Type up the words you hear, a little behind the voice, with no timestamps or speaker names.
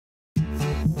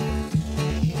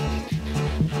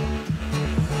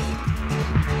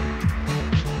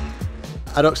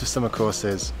At Oxford Summer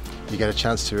Courses, you get a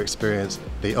chance to experience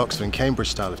the Oxford and Cambridge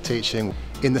style of teaching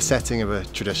in the setting of a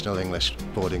traditional English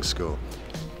boarding school.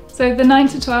 So the 9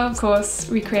 to 12 course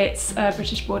recreates a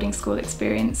British boarding school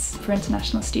experience for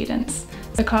international students.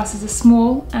 The classes are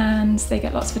small and they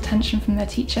get lots of attention from their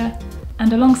teacher.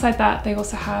 And alongside that, they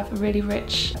also have a really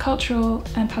rich cultural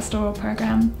and pastoral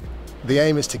programme. The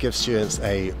aim is to give students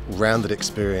a rounded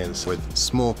experience with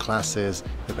small classes,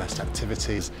 the best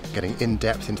activities, getting in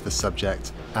depth into the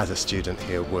subject as a student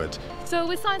here would. So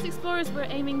with Science Explorers, we're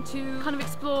aiming to kind of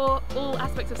explore all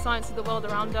aspects of science of the world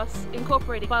around us,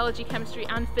 incorporating biology, chemistry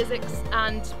and physics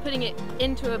and putting it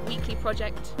into a weekly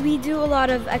project. We do a lot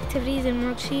of activities and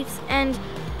worksheets, and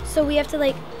so we have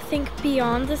to think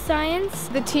beyond the science.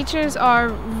 The teachers are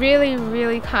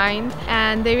really kind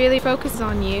and they really focus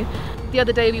on you. The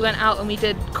other day we went out and we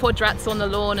did quadrats on the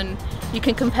lawn, and you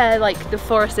can compare the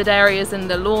forested areas and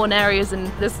the lawn areas, and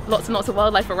there's lots and lots of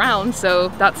wildlife around, so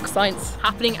that's science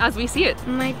happening as we see it.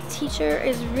 My teacher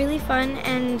is really fun,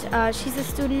 and she's a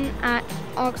student at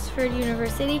Oxford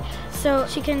University, so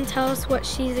she can tell us what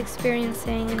she's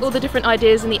experiencing. All the different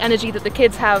ideas and the energy that the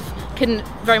kids have can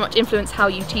very much influence how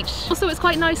you teach. Also, it's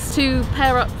quite nice to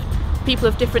pair up people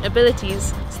of different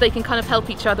abilities so they can kind of help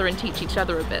each other and teach each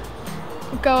other a bit.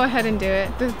 Go ahead and do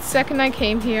it. The second I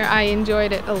came here, I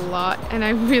enjoyed it a lot and I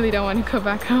really don't want to go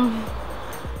back home.